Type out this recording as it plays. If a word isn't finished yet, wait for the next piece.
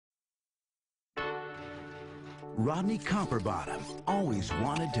Rodney Copperbottom always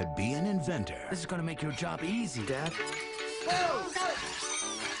wanted to be an inventor. This is gonna make your job easy, Dad.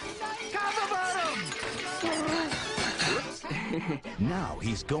 Now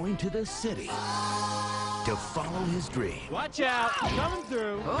he's going to the city to follow his dream. Watch out! Coming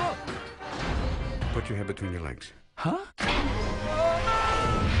through! Oh! Put your head between your legs. Huh?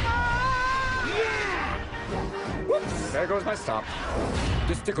 Whoops! There goes my stop.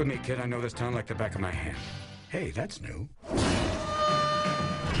 Just stick with me, kid. I know this town like the back of my hand. Hey, that's new.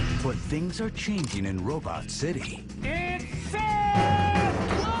 But things are changing in Robot City.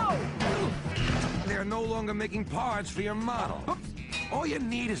 They're no longer making parts for your model. All you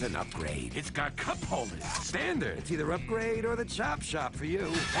need is an upgrade. It's got cup holders. Standard. It's either upgrade or the chop shop for you.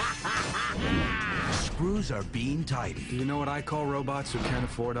 Screws are being tightened. Do you know what I call robots who can't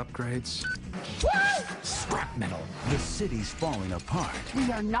afford upgrades? Scrap metal. The city's falling apart. We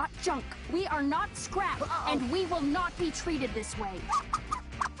are not junk. We are not scrap. And we will not be treated this way.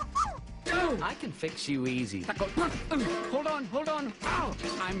 I can fix you easy. Hold on, hold on. Ow!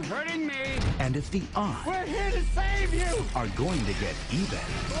 I'm hurting me. And if the odds We're here to save you! are going to get even,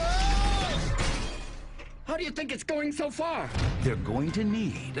 How do you think it's going so far? they're going to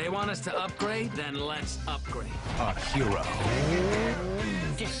need They want us to upgrade? Then let's upgrade. a hero.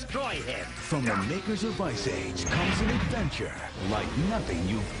 Destroy him. From the makers of Ice Age comes an adventure like nothing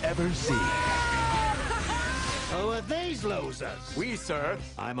you've ever seen. Who are these losers? We, sir.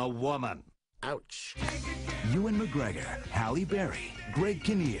 I'm a woman. Ouch. Ewan McGregor, Halle Berry, Greg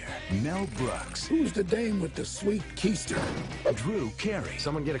Kinnear, Mel Brooks, Who's the dame with the sweet keister? Drew Carey,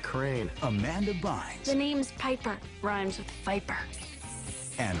 Someone get a crane. Amanda Bynes, The name's Piper. Rhymes with Viper.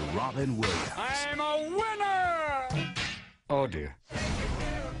 and Robin Williams. I'm a winner! Oh, dear.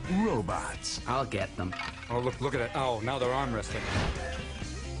 Robots. I'll get them. Oh, look at it. Oh, now they're arm wrestling.